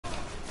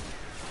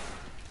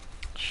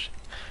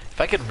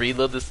If I could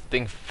reload this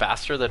thing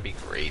faster, that'd be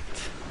great.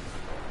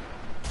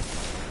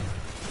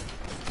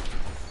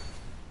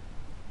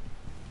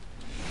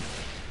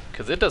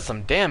 Because it does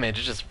some damage,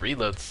 it just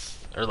reloads,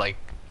 or like,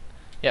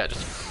 yeah, it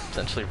just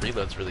essentially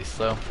reloads really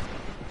slow.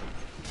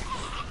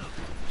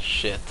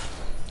 Shit.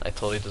 I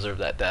totally deserve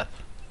that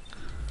death.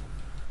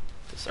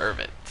 Deserve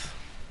it.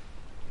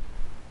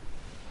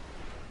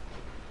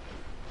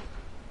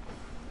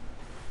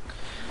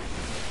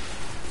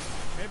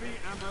 Heavy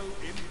ammo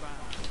inbound.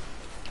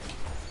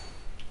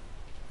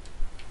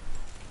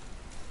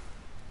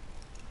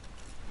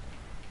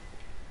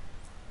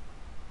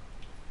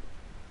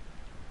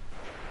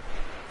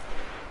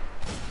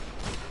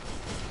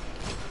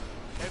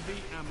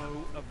 Heavy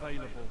ammo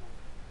available.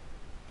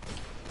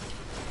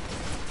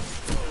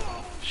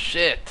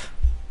 Shit.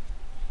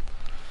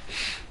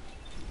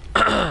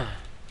 I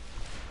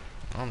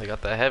only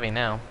got that heavy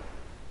now.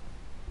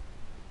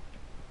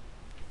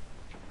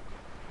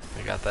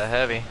 We got that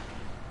heavy.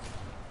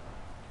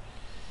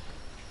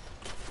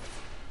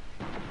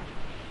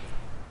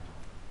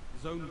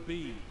 Zone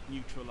B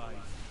neutralized.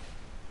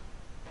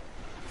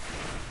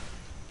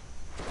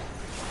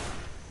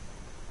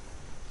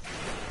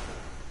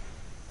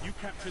 You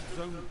captured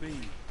Zone B.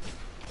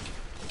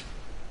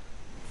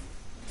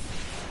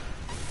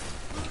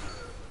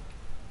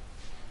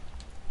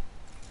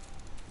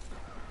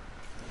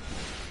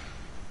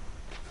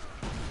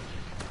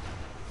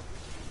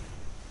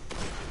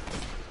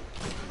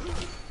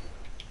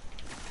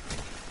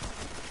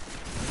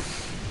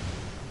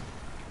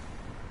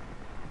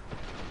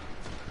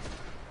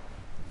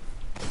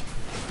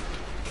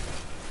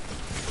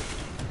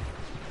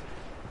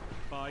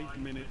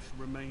 Minutes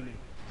remaining.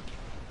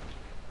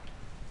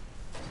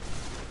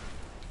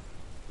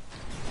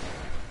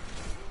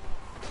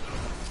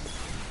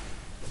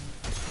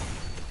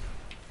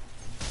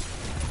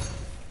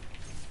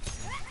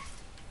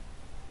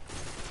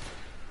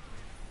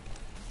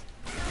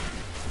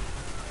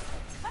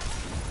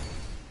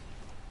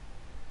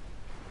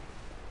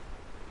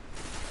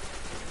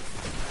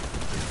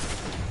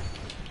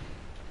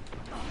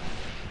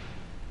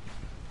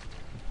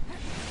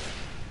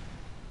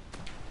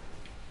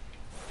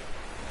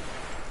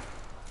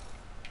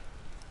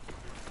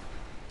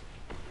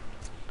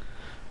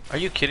 Are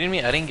you kidding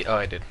me? I didn't get... Oh,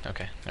 I did.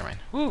 Okay, never mind.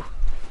 Woo!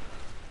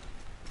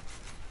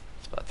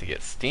 It's about to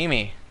get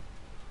steamy.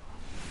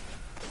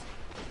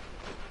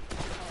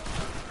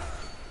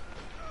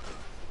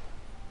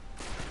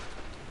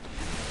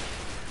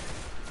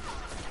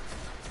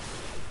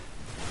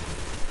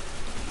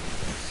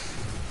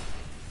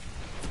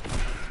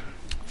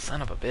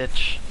 Son of a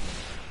bitch.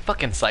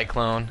 Fucking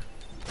Cyclone.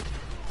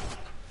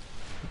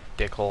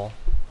 Dickhole.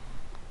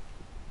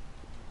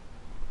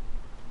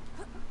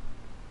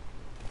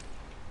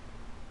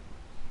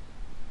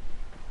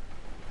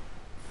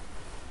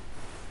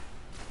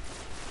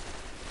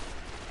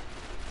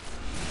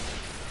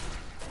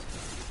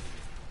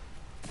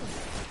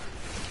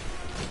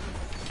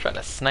 Try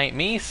to snipe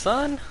me,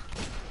 son?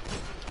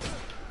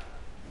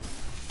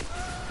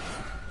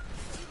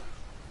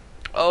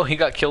 Oh, he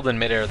got killed in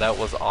midair. That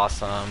was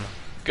awesome.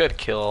 Good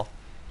kill.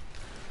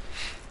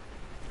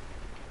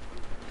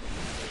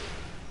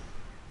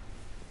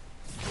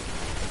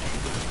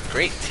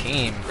 Great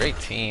team, great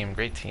team,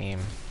 great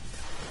team.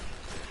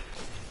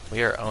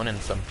 We are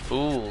owning some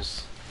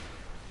fools.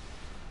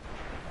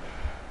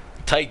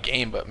 Tight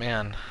game, but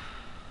man.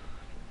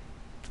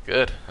 It's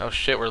good. Oh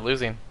shit, we're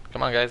losing.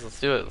 Come on guys, let's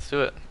do it, let's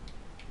do it.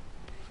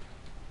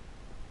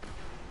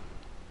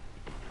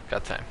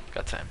 Got time,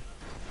 got time.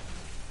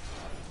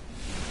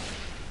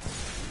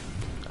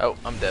 Oh,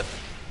 I'm dead.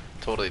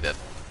 Totally dead.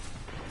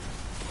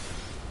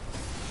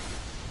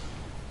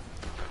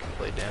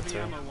 Play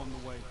dancer.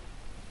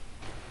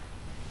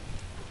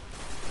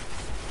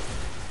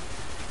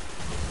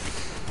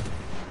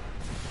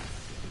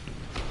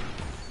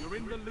 You're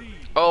in the lead.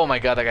 Oh my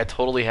god, that guy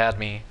totally had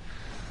me.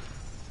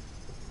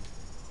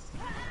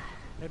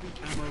 Heavy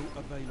ammo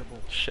available.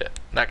 Shit,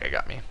 that guy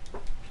got me.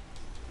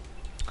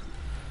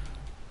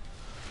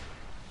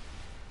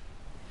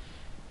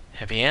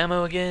 Heavy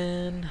ammo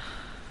again.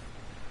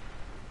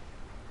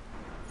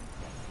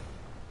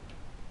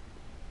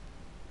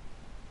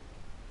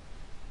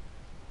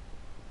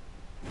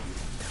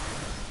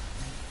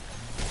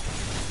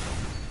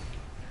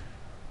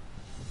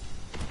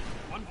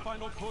 One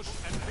final push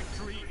and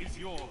victory is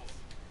yours.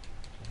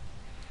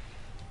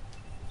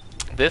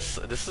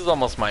 This is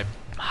almost my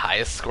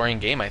highest scoring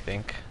game, I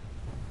think.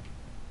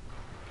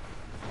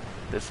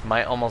 This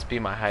might almost be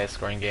my highest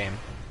scoring game.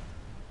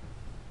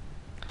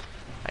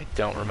 I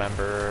don't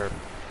remember,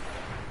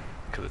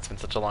 because it's been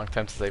such a long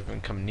time since I've even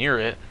come near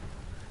it.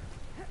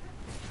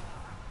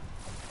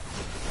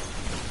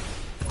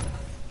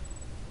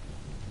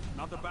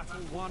 Another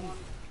battle won.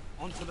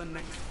 On to the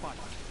next fight.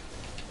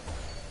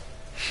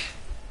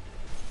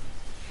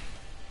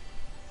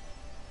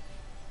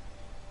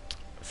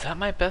 Is that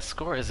my best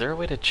score? Is there a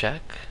way to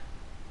check?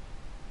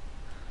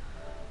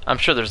 I'm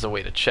sure there's a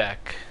way to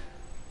check.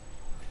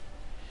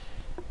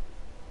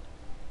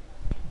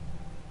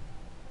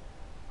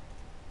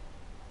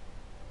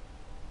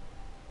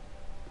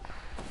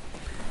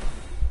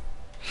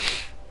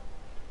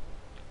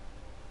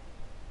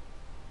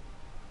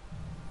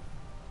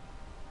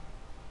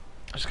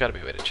 There's got to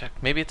be a way to check.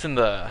 Maybe it's in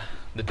the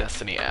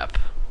Destiny app.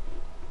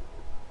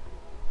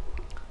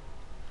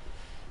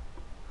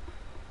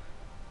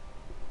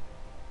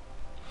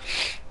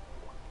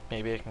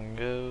 Maybe I can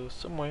go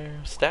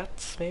somewhere.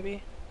 Stats,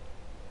 maybe?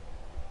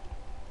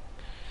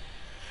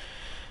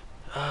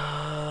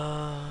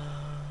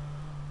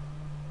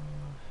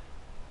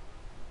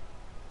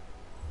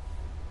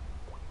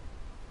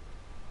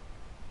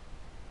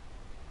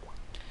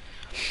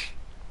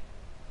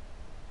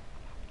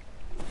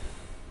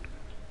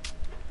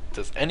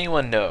 Does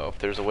anyone know if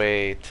there's a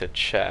way to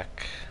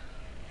check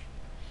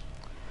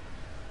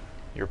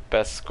your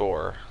best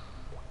score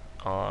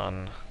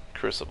on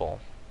Crucible?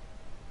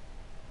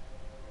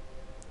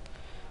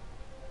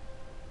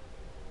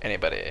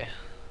 Anybody?